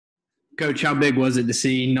Coach, how big was it to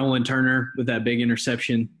see Nolan Turner with that big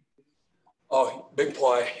interception? Oh, big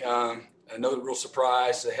play. Another real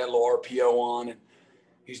surprise. They had a little RPO on, and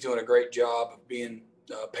he's doing a great job of being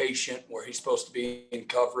patient where he's supposed to be in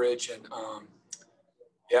coverage. And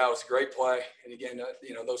yeah, it was a great play. And again,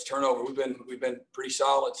 those turnovers, we've been pretty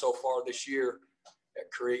solid so far this year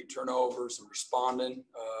at creating turnovers and responding.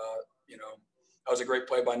 That was a great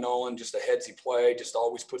play by Nolan. Just a headsy play. Just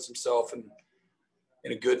always puts himself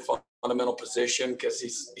in a good fundamental position because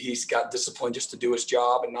he's got discipline just to do his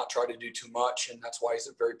job and not try to do too much. And that's why he's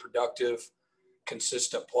a very productive,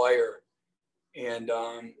 consistent player. And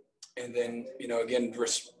then, again,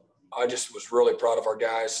 I just was really proud of our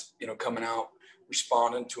guys, coming out,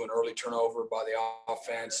 responding to an early turnover by the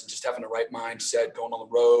offense and just having the right mindset going on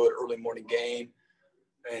the road, early morning game.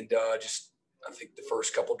 And I think the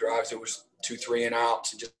first couple drives, it was 2, 3 and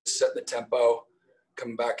outs and just setting the tempo,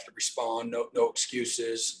 coming back to respond, no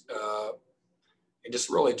excuses, and just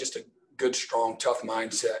really just a good, strong, tough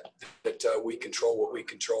mindset that we control what we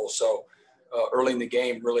control. So early in the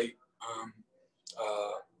game really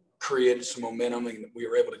created some momentum, and we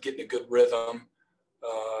were able to get in a good rhythm.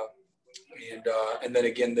 And then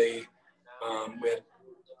again, we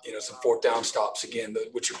had some fourth down stops again,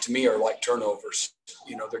 which to me are like turnovers.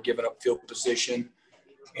 They're giving up field position,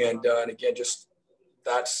 and again, just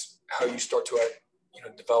that's how you start to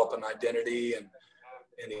develop an identity and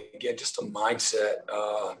again, just a mindset.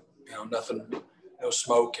 Nothing, no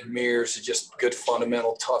smoke and mirrors. It's just good,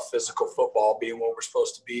 fundamental, tough, physical football, being what we're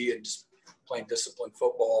supposed to be, and just playing disciplined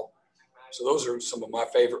football. So those are some of my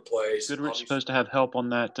favorite plays. Goodrich supposed to have help on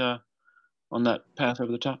that path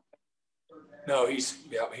over the top. No, he's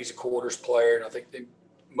a quarters player, and I think they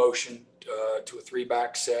motioned to a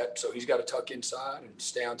 3-back set, so he's got to tuck inside and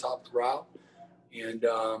stay on top of the route. And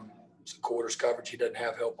it's a quarters coverage. He doesn't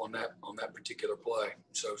have help on that particular play,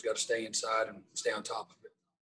 so he's got to stay inside and stay on top of it.